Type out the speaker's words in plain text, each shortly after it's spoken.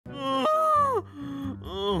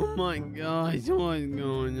Oh my gosh, what's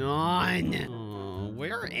going on?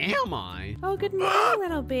 Where am I? Oh, good morning,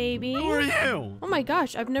 little baby. Who are you? Oh my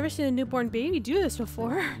gosh, I've never seen a newborn baby do this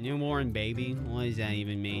before. Newborn baby? What does that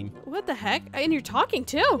even mean? What the heck? And you're talking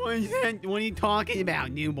too. What is that? What are you talking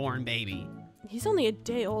about, newborn baby? He's only a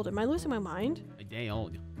day old. Am I losing my mind? A day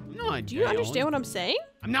old? I'm not a Do day you understand old. what I'm saying?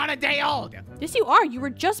 I'm not a day old. Yes, you are. You were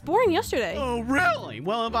just born yesterday. Oh, really?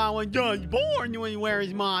 Well, if I was just born,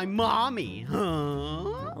 where's my mommy? Huh?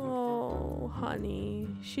 Oh, honey.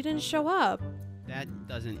 She didn't show up. That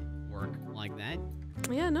doesn't work like that.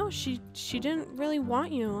 Yeah, no, she didn't really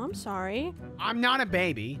want you. I'm sorry. I'm not a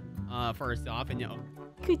baby, first off, and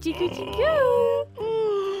Coochie coochie coo.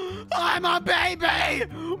 I'm a baby!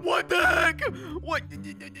 What the heck? What?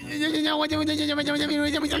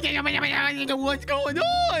 What's going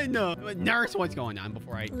on? Nurse, what's going on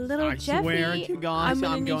before I Little swear to Jeffy, God, I'm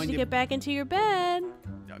gonna need you to get back into your bed.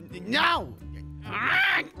 No!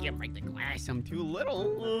 Give me the glass, I'm too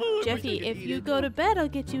little. I Jeffy, wish I could if eat you it. go to bed, I'll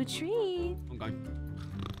get you a treat. Okay.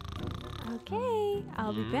 Okay,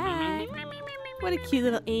 I'll be back. What a cute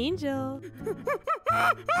little angel.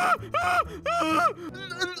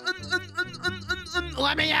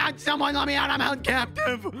 Let me out! Someone let me out! I'm held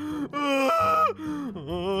captive! Come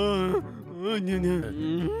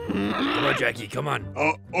on, Jackie, come on.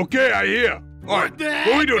 Okay, I hear. All right, the what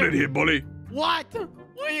heck? we doing in here, buddy? What?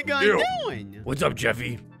 What are you guys Ew. doing? What's up,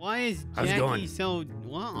 Jeffy? Why is How's it Jackie going? so...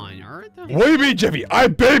 What on earth? What do you mean, Jeffy?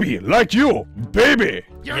 I'm baby, like you, baby.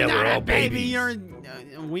 You're Yeah, not we're a all baby. babies. You're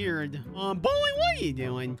weird. Bully, what are you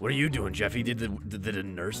doing? What are you doing, Jeffy? Did the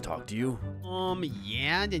nurse talk to you?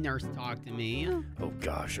 Yeah, the nurse talked to me. Oh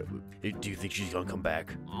gosh, do you think she's gonna come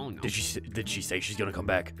back? Oh no. Did she say she's gonna come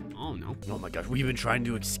back? Oh no. Oh my gosh, we've been trying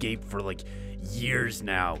to escape for like years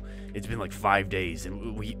now. It's been like 5 days,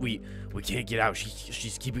 and we can't get out.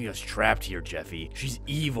 She's keeping us trapped here, Jeffy. She's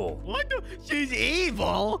evil. What? She's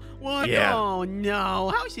evil? What? Yeah. Oh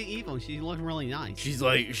no. How's she evil? She looks really nice. She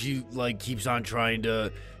keeps on trying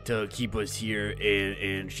to keep us here,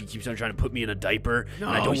 and she keeps on trying to put me in a diaper. No,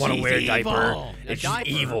 and I don't want to she's wear a diaper. evil. A And she's diaper.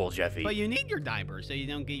 evil, Jeffy. But you need your diaper so you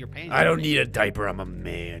don't get your pants. I don't need a diaper. I'm a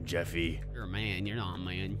man, Jeffy. You're a man. You're not a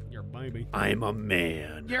man. You're a baby. I'm a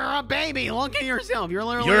man. You're a baby. Look at yourself. You're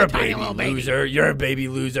literally You're a tiny baby little baby. loser. You're a baby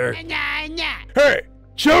loser. Nah. Hey,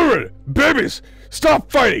 children, babies,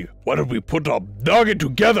 stop fighting. Why don't we put our noggin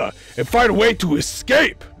together and find a way to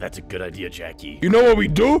escape? That's a good idea, Jackie. You know what we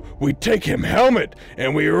do? We take him helmet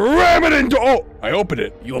and we ram it into. Oh, I opened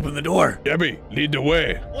it. You open the door. Debbie, lead the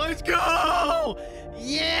way. Let's go!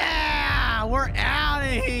 Yeah! We're out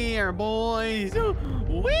of here, boys!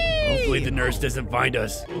 Whee! Hopefully the nurse doesn't find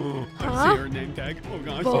us. I see her name tag. Oh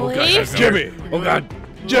gosh. Bully? gosh, Jimmy, Oh God.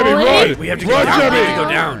 Jimmy, Boy. run! We have to go Run, down. We have to Jimmy! go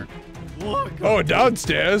down. Look. Oh,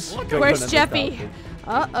 downstairs. Look. Where's Jeffy?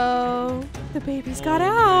 Uh-oh. The baby's got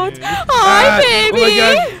out. Ah, Hi, baby. Oh my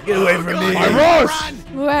God. Get away from me. My Ross! Run!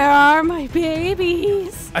 Where are my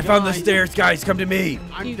babies? I found the stairs, guys. Come to me.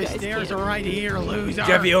 You The guys stairs can't. are right here, loser.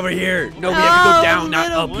 Jeffy, over here. No, we have to go down, not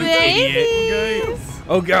little up, you idiot. babies.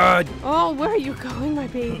 Oh God. Oh, where are you going, my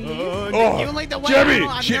baby? Oh, you lead the way. Jimmy,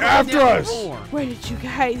 I've she never been after there us. before. Where did you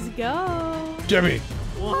guys go? Jimmy.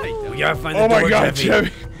 What? We gotta find the Oh door, my God, Jeffy.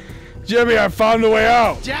 Jimmy. Jimmy, I found the way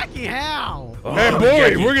out. Jackie, how? Oh, Hey, boy,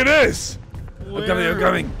 Jackie. look at this. I'm coming. I'm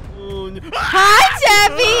coming. Oh, no. Hi,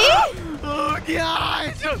 Jeffy. Oh,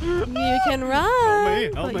 guys! You can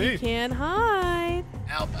run, help but me. you can't hide.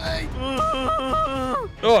 Help me!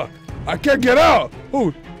 Oh, I can't get out.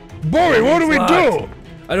 Oh, boy, what do we do? Locked.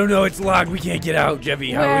 I don't know. It's locked. We can't get out,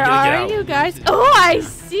 Jeffy. How Where are we gonna get are out? you guys? Oh, I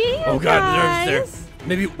see you Oh God, the guys. nerve's there.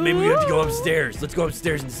 Maybe we have to go upstairs. Let's go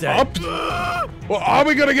upstairs instead. Up? Well, how are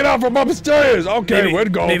we gonna get out from upstairs? Okay, Maybe, where'd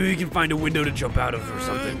it go? maybe we can find a window to jump out of or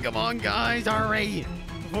something. Come on, guys, hurry!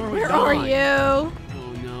 Before we Where die. are you?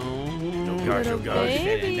 Oh no! Oh gosh, oh Little gosh.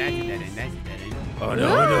 baby. That's a dead end. That's a dead end. Oh no,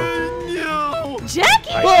 oh no. No! Jackie!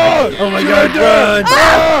 Oh my God, run!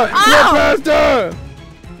 Ah, get past her!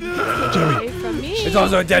 Away from me. It's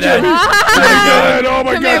also a dead end. Jimmy, oh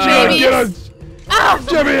my Come God, here, Jimmy, get babies. us!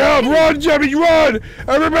 Jimmy, help! Run, Jimmy, run!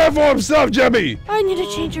 Every man for himself, Jimmy! I need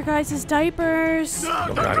to change your guys' diapers.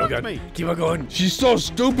 Oh God, oh God. Keep on going. She's so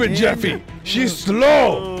stupid, Jeffy. She's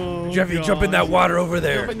slow. Oh, Jeffy, jump in that water over Jump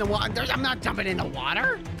there. in the water. I'm not jumping in the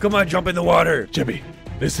water. Come on, jump in the water. Jimmy,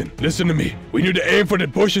 listen to me. We need to aim for the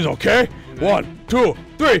bushes, okay? 1, 2,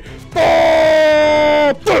 3.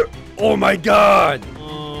 Oh my God.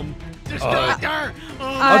 Distract her.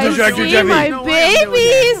 I'll distract you, see Jeffy. my No way I'm doing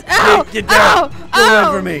babies. Ow! Get down. Ow! Go run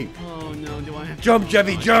Ow! for me. Oh no! Do I have to Jump,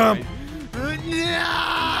 Jeffy, jump. No!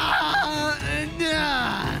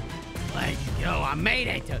 Let's go. I made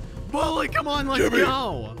it. Bully, come on, let's Jimmy.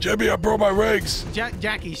 go. Jimmy, I broke my legs.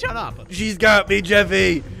 Jackie, shut up. She's got me,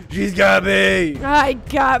 Jeffy. She's got me. I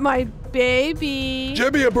got my baby.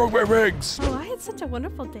 Jimmy, I broke my legs. Oh, I had such a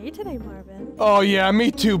wonderful day today, Marvin. Oh yeah,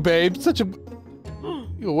 me too, babe. Such a.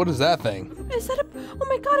 Yo, what is that thing? Is that a? Oh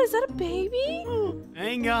my God, is that a baby?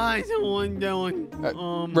 Hey guys, what you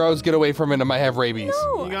doing? Rose, get away from it. I might have rabies.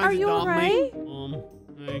 No, You guys are you adopt alright? me?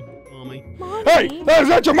 Hey, mommy. Hey, that is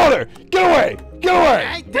not your mother. Get away. Get away.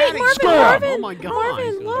 Hey, Wait, Daddy, Marvin, Scram. Marvin, Oh my God.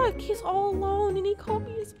 Marvin, look, he's all alone and he called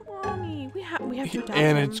me his mommy. We have to adopt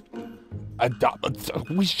And him. it's.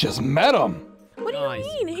 We just met him. What do Guys,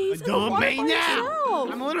 you mean? He's in the adopt water me by now. himself.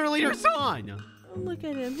 I'm literally your son. Look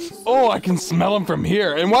at him. He's so Oh, I can smell him from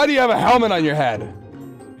here. And why do you have a helmet on your head?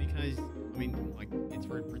 Because, I mean, like, it's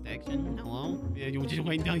for protection. Hello? Yeah, you just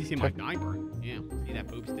wait until you see my diaper. Yeah, see that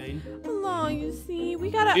poop stain? Oh, you see,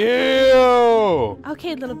 we gotta. Ew.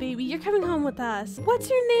 Okay, little baby, you're coming home with us. What's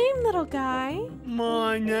your name, little guy?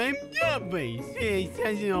 My name's Jeffy. See, it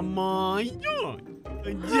says it on my door.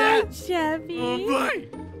 Hi, Jeffy.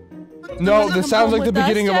 No, Come this sounds home like the with us,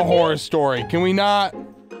 beginning of a Jeffy? horror story. Can we not?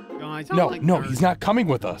 Guys, I No, like no, nerds. he's not coming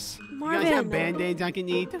with us. You guys have Marvin. band-aids I can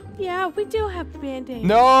eat? Yeah, we do have band-aids.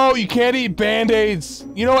 No, you can't eat Band-Aids.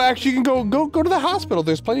 You know, actually, you can go to the hospital.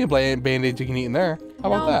 There's plenty of Band-Aids you can eat in there.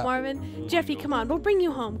 How about No, that? Marvin. Jeffy, come on. We'll bring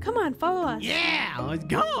you home. Come on, follow us. Yeah, let's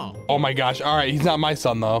go. Oh my gosh. All right, he's not my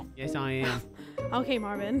son though. Yes, I am. Okay,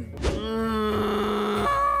 Marvin. Mm,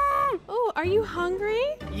 Oh, are you hungry?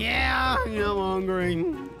 yeah, I'm hungry.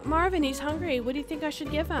 Marvin, he's hungry. What do you think I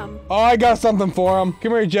should give him? Oh, I got something for him.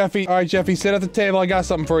 Come here, Jeffy. All right, Jeffy, sit at the table. I got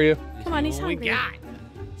something for you. Come on, he's What we hungry. got?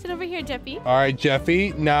 Sit over here, Jeffy. All right,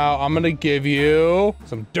 Jeffy. Now I'm gonna give you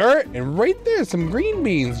some dirt and right there some green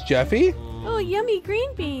beans, Jeffy. Oh, yummy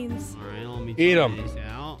green beans. All right, let me Eat try 'em. this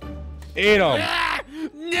out. Eat them. Ah,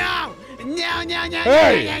 no! No, no, no,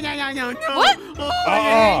 Hey! no, no, no, no, no. What? Oh,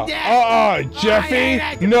 I hate that. Jeffy. I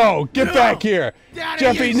hate it. No, get No. back here. Daddy,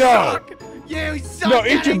 Jeffy, you no. suck. You suck. No,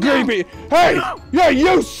 eat your Daddy, green no. bean. Hey, No. yeah,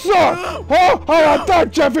 you suck. No. Huh? How about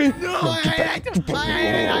that, Jeffy? No, I hate it. I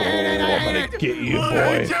hate it. I hate it. I I'm hate gonna it. get you, I boy.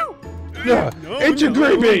 hate you. Yeah, No, eat your no,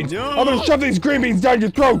 green beans. no. I'm gonna shove these green beans down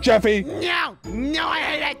your throat, Jeffy. No, no, I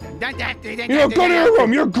hate it. You know, go to your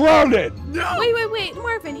room. You're grounded. No. Wait,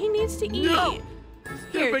 Marvin, he needs to eat. No.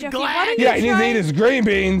 Here, Stupid Jeffy, glass. why don't you Yeah, he needs to try- eat his green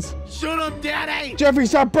beans. Shut up, Daddy. Jeffy,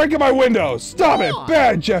 stop breaking my windows. Stop it. Why?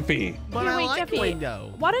 Bad, Jeffy. But Here, I wait, like Jeffy.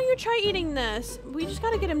 window. Why don't you try eating this? We just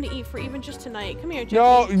gotta get him to eat for even just tonight. Come here, Jeffy.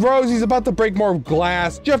 No, Rosie's about to break more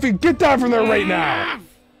glass. Jeffy, get down from there right now.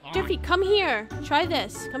 Jeffy, come here. Try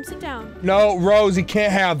this. Come sit down. No, Rosie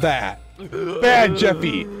can't have that. Bad,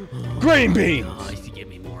 Jeffy. Green beans. Nice to give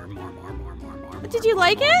me more. Did you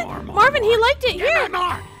like it? Marvin, he liked it. Give Here. me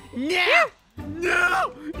more.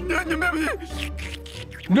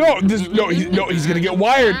 No. No, he's gonna get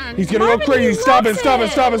wired. He's gonna Marvin, go crazy. he Stop it,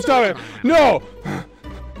 loves stop it. No.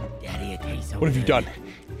 Daddy, it tastes so What have you good. done?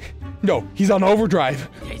 No, he's on overdrive.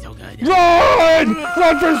 It tastes so good. Run!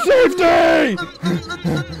 Run for safety!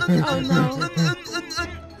 Oh no.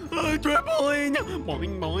 Trampoline.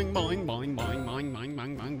 Boing, boing, boing, boing, boing, boing, boing,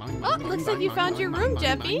 boing, boing, boing. Oh, looks like you found your room,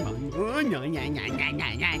 Jeffy.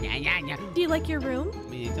 Do you like your room? I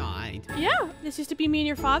mean, it's alright. Yeah. This used to be me and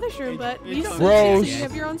your father's room, but we It's switched Rose. it so you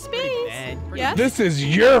have your own space. bad. Yeah? This is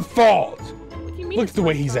your fault. What do you mean Look it's at the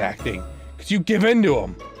way my he's fault? acting. Because you give in to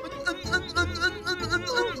him.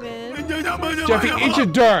 Marvin. Jeffy, eat your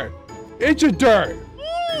dirt. Eat your dirt.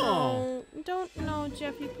 Oh. No,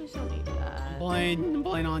 Jeffy, please don't eat that. Playing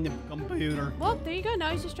on the computer. Well, there you go.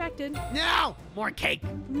 Now he's distracted. No! More cake.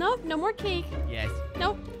 Nope, no more cake. Yes.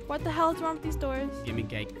 Nope. What the hell is wrong with these doors? Give me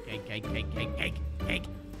cake.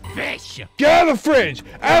 Fish. Get out of the fridge.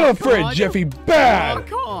 Out of the fridge, God. Jeffy. Oh, Bad.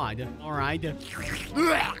 God. All right.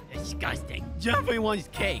 Disgusting. Jeffy wants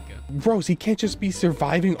cake. Rose, he can't just be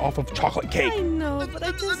surviving off of chocolate cake. I know, but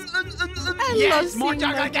I Yes, love more seeing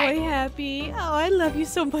my chocolate boy cake. happy. Oh, I love you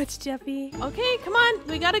so much, Jeffy. Okay, come on.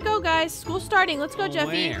 We gotta go, guys. School's starting. Let's go,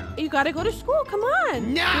 Jeffy. Where? You gotta go to school. Come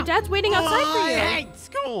on. No. Your dad's waiting outside I for you. hate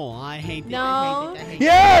school. I hate it. No. I hate it.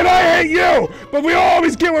 Yeah, and I hate you. But we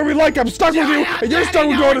always get where we like. I'm stuck with you, and you're stuck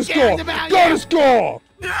with going to school. Go to school.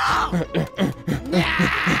 No!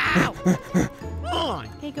 No! Come on.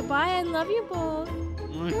 Hey, goodbye. I love you both.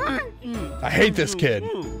 I hate this kid.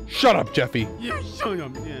 Shut up, Jeffy. You shut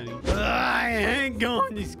up, Daddy. I ain't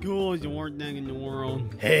going to school. It's the worst thing in the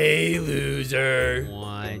world. Hey, loser.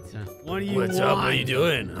 What? What do you What's want? up? What are you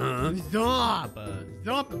doing, huh? Stop.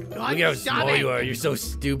 Stop. Look how small you are. You're so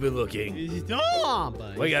stupid looking. Stop.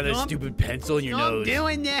 Why you got that stupid pencil in your nose? Stop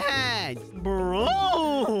doing that,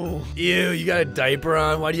 bro. Ew, you got a diaper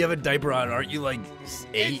on? Why do you have a diaper on? Aren't you like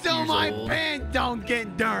 8 It's so years my old? pants don't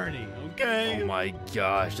get dirty, okay? Oh my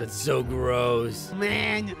gosh, that's so gross.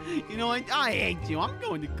 Man, you know what? I hate you. I'm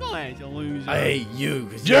going to class, you loser. I hate you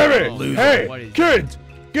because you're a Jimmy, loser. hey, What is kids,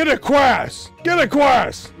 get a class. Get a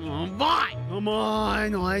class. Oh, fine. Come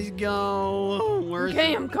on, let's go.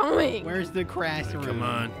 Okay, I'm coming. Where's the classroom? Come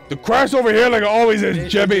on. The class over here like it always is, This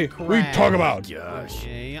is Jimmy. the What are you class. talking about? Gosh.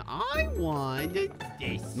 Okay, I want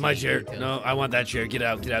this. My chair. No, I want that chair. Get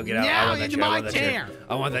out, get out, get out. No, I want that it's chair. I my want that chair. chair.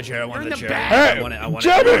 I want that chair. I want You're in that the chair. back. I Hey, want it. I want it.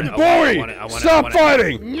 Jimmy, I want it. I want it. I want Bowie, it. stop I want it.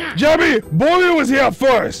 fighting. Yeah. Jimmy, Bowie was here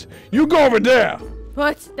first. You go over there.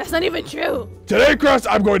 What? That's not even true. Today, class,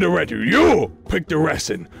 I'm going to rent you. You pick the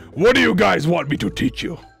lesson. What do you guys want me to teach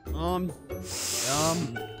you?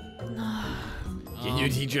 Can you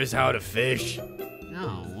teach us how to fish?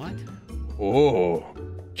 No, what? Oh,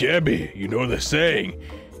 Jimmy, you know the saying.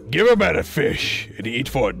 Give a man a fish, and he eat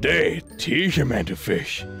for a day. Teach a man to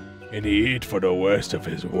fish, and he eat for the rest of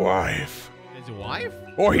his wife. His wife?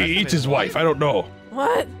 Or Rest he of eats his wife. I don't know.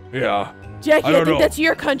 What? Yeah. Jackie, I I, don't think know. that's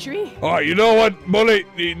your country. All right, you know what, Molly?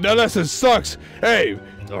 That lesson sucks. Hey,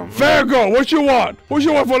 Oh, fair girl, what you want? What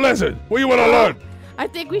you want for lesson? What you want to learn? I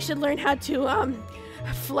think we should learn how to,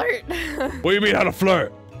 flirt. What do you mean how to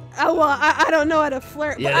flirt? Oh, well, I don't know how to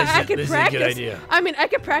flirt, Yeah, but this I is- can this is a practice. good idea. I mean, I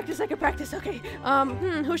can practice. Okay.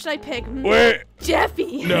 Who should I pick? Wait,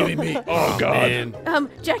 Jeffy. no. Maybe me. Oh, God. Man.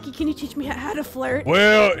 Jackie, can you teach me how to flirt?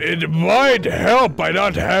 Well, it might help by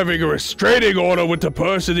not having a restraining order with the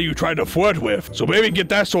person that you try to flirt with. So maybe get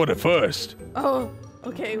that sorted first. Oh,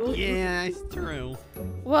 okay. Well, Yeah, that's true.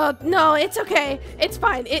 well, no, it's okay. It's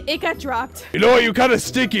fine. It got dropped. You know what? You kind of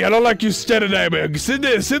stinky. I don't like you standing there, man. Sit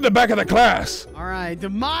in the back of the class. All right,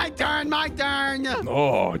 my turn.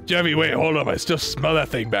 Oh, Jeffy, wait, hold up. I still smell that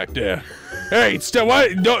thing back there. Hey,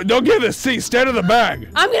 don't get in the seat. Stand in the back.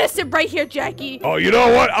 I'm gonna sit right here, Jackie. Oh, you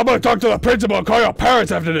know what? I'm gonna talk to the principal and call your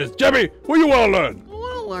parents after this. Jeffy, what you want to learn? I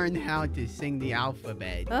want to learn how to sing the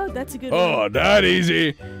alphabet. Oh, that's a good one. Oh, that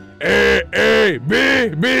easy. A, B,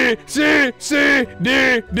 B, C, C,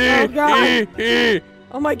 D, D, Oh, God. E.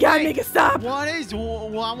 Oh my God, Wait, make it stop. What is?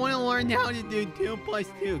 Well, I want to learn how to do 2 plus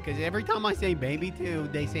 2, because every time I say baby 2,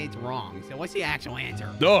 they say it's wrong. So what's the actual answer?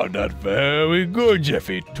 No, not very good,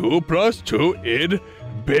 Jeffy. 2 plus 2 in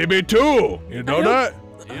baby 2. You know that?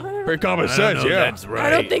 Pretty common I don't sense, know, yeah. That's right. I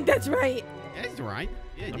don't think that's right. That's right.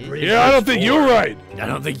 Yeah, it is. pretty Yeah, I don't think you're right. I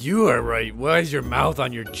don't think you are right. Why is your mouth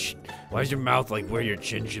on your chin? Why is your mouth like where your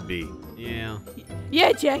chin should be? Yeah.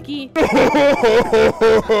 Yeah, Jackie. Yay,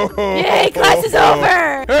 Yay, class is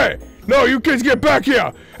over. Hey, no, you kids get back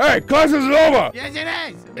here. Hey, class is over. Yes, it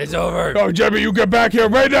is. It's over. Oh, Jimmy, you get back here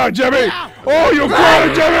right now, Jimmy. No. Oh, you got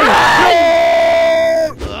it, Jimmy.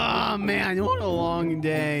 No! Oh man, what a long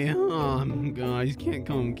day. Oh god, I just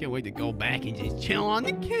can't wait to go back and just chill on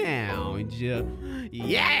the couch.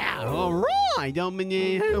 Yeah, all right.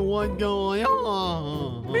 What's going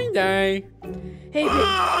on? Hey,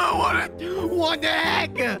 What the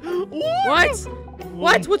heck? what?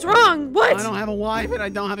 What? What's wrong? What? I don't have a wife and I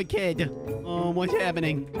don't have a kid. What's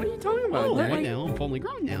happening? What are you talking about? Oh, What? what now? I'm fully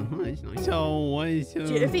grown now. Oh, that's nice. So, what is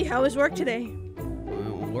Jeffy, how was work today?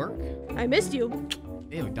 work? I missed you.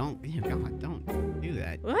 Ew, don't do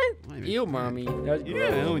that. What? Wait a minute. Ew, mommy. That's Yeah,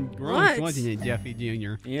 gross. that was gross, What? wasn't it, Jeffy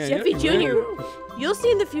Jr.? Yeah, Jeffy that's Jr. gross. You'll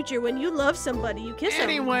see in the future when you love somebody, you kiss them.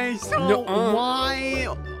 Anyway, so Nuh-uh. why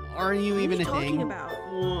are you What are even you a talking thing? about?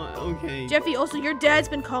 Okay. Jeffy, also, your dad's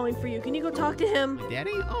been calling for you. Can you go talk to him?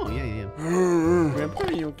 Daddy? Oh, yeah. Grandpa,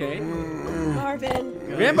 are you okay? Marvin.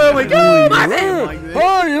 Grandpa, wake up! Marvin! Like this.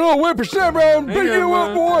 Oh, you know, whippersnapper, I'm Hey, picking you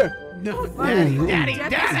up, Grandma. boy. No, Daddy, Daddy,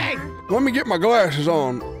 Jeffy's Daddy! here. Let me get my glasses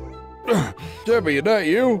on. Jeffy, is that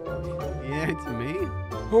you? Yeah, it's me.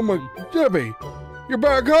 Oh my, Jeffy, you're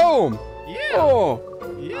back home. Yeah. Oh,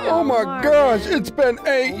 Yeah. oh my Marvin. gosh, it's been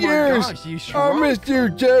 8 Oh my years. gosh, you I shrunk. missed you,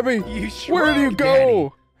 Jeffy. You Where do you shrunk,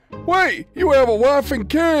 go? Wait, you have a wife and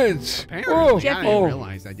kids. Apparently, Oh, I Jeffy. didn't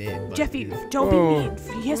realize I did. But Jeffy, don't be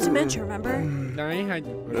mean. He has dementia, remember?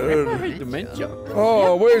 Grandpa had dementia.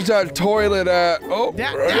 Oh, where's that toilet at? Oh,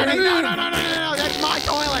 Daddy, no, that's my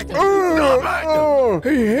toilet. Oh, he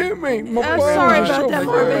hit me. My I'm body sorry was about so that,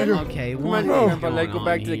 fragile. Marvin. Okay, Come what on, is Grandpa, going let's go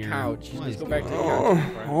back on to the here? couch. What Let's is go back to the going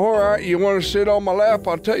couch. Oh, all right, you want to sit on my lap?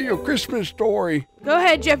 I'll tell you a Christmas story. Go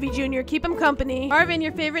ahead, Jeffy Jr. Keep him company. Marvin,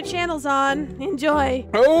 your favorite channel's on. Enjoy.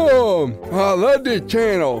 Oh, I love this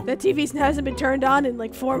channel. The TV hasn't been turned on in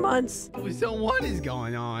like 4 months. So what is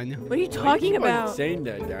going on? What are you talking about? Saying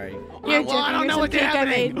that, guy. Here, Well, Jeffy, I don't here's know some what's cake I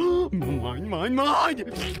made. happening.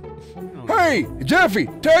 Mine. Hey, Jeffy,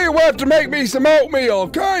 tell your wife to make me some oatmeal,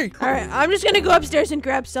 okay? All right, I'm just gonna go upstairs and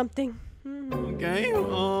grab something. Okay.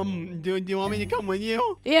 Do you want me to come with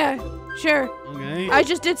you? Yeah, sure. Okay. I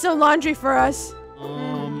just did some laundry for us.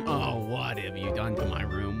 Oh, what have you done to my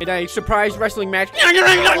room? And a surprise wrestling match. You can't do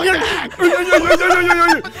that!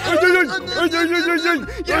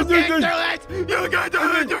 You can't do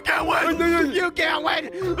it! You can't win! You can't win!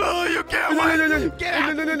 Oh, you can't win! Get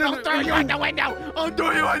out! I'll throw you out the window! I'll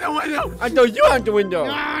throw you out the window! I throw you out the window.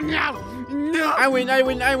 No! I win. No,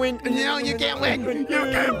 you can't win! You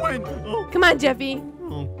can't win! Oh, Come on, Jeffy.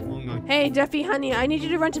 okay. Hey, Jeffy, honey, I need you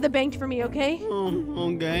to run to the bank for me, okay?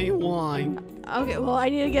 Okay, why? Okay, well, I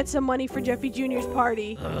need to get some money for Jeffy Jr.'s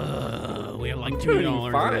party. We have like $2 in the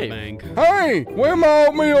 $25. bank. Hey, where my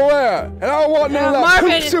oatmeal at? And I don't want none of that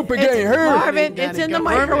Marvin, poop soup again here. Marvin, it's in the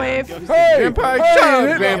microwave. Hey, Grandpa, hey, shut up,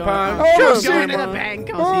 it- Grandpa. Oh, Shut up, see- Go to Grandpa. the bank.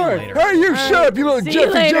 I'll see you Hey, later. hey, you shut up, you little See you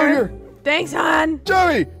Jeffy later. Jr. Thanks, hon.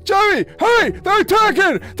 Jeffy, hey, they're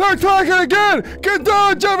attacking again. Get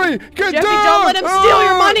down, Jeffy, get Jeffy, down. don't let him steal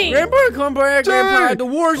your money. Grandpa, come back, Grandpa. Jay! The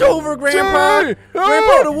war's over, Grandpa. Jeffy,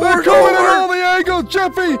 Grandpa, the they're war's coming at over. all the angles,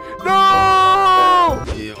 Jeffy. No!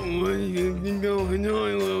 What is going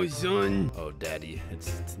on, little son? Oh, Daddy,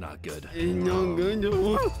 it's not good. It's not good.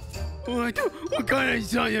 What kind of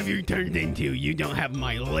son have you turned into? You don't have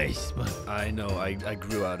my list, but I know, I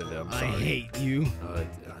grew out of it. I'm I sorry. hate you. Uh,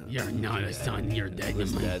 You're not a son. You're dead to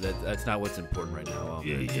Listen, me. Dad, that's not what's important right now.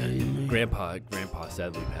 Yeah. Grandpa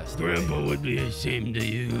sadly passed away. Grandpa would be ashamed of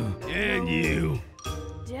you. And you.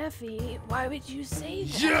 Jeffy, why would you say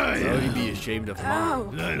that? Shut Oh, up. you'd be ashamed of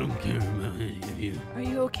Mom. Ow. I don't care about any of you. Are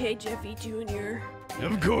you okay, Jeffy Jr.?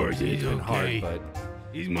 Of course he's It's been okay. hard, but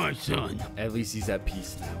He's my son. at least he's at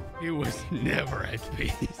peace now. He was never at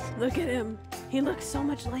peace. Look at him. He looks so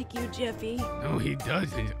much like you, Jeffy. No, he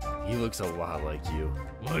doesn't. He looks a lot like you.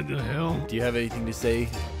 What the hell? Do you have anything to say?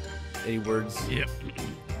 Any words? Yep.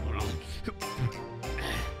 Hold on.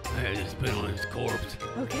 I had to spit on his corpse.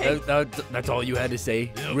 Okay. That's all you had to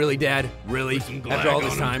say? Yep. Really, Dad? Really? Put some After all glack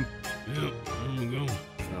this on him. time? Yep. There we go.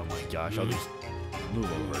 Oh my gosh, I'll just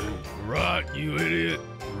move over. Rot, you idiot.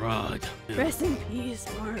 Rot. Rest in peace,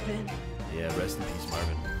 Marvin. Yeah, rest in peace,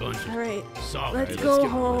 Marvin. Bunch of All right. soft. Let's Alright, go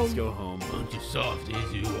Let's home. go home. Bunch of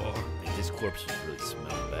softies you are. Hey, this corpse just really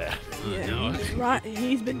smells bad. No,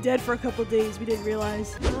 He's been dead for a couple days. We didn't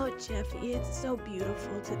realize. Oh, Jeffy, it's so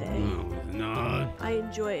beautiful today. no, it's not. I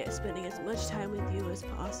enjoy it, spending as much time with you as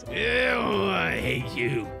possible. Ew, I hate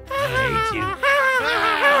you. I hate you.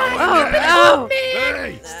 Oh,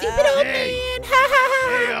 Hey! stupid old man!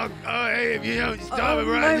 Hey, if you don't stop it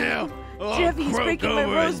right now, I'll Jeffy's croak breaking my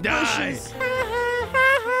over rose and die. bushes.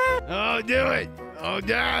 I'll do it. I'll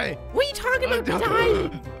die. What are you talking I'll die.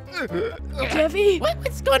 Jeffy?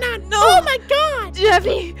 What's going on? No. Oh my God!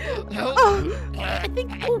 Jeffy! Help. Oh, I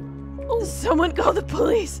think. someone call the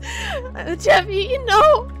police. Jeffy,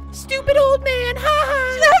 no! Stupid old man! Ha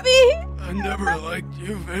ha! Jeffy! I never liked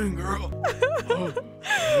you, fangirl. Oh,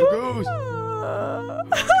 there goes.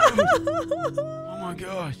 Oh my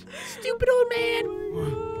gosh. Stupid old man!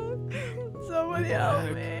 Someone help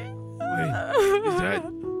me. Wait,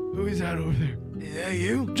 who is that over there? Is that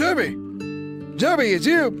you? Jeffy, it's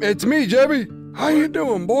you. It's me, Jeffy. How you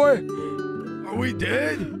doing, boy? Are we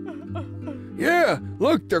dead? Yeah,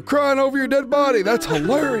 look, they're crying over your dead body. That's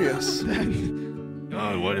hilarious.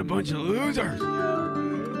 God, what a bunch of losers.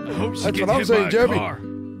 I hope she That's gets what I'm hit saying, by a Jeffy. car.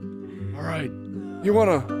 All right. You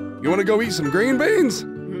wanna go eat some green beans?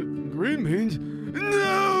 Green beans?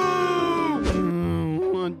 No!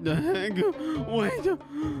 What the heck? Wait.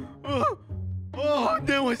 Oh,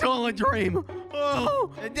 that was all a dream. Oh,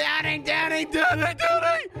 Daddy.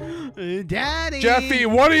 Jeffy,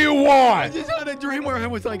 what do you I want? just had a dream where I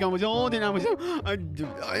was old and I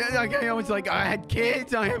had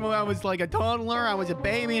kids. I was like a toddler. I was a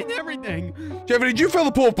baby and everything. Jeffy, did you fill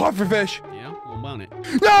the pool with pufferfish? Yeah, what about it?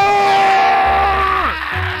 No!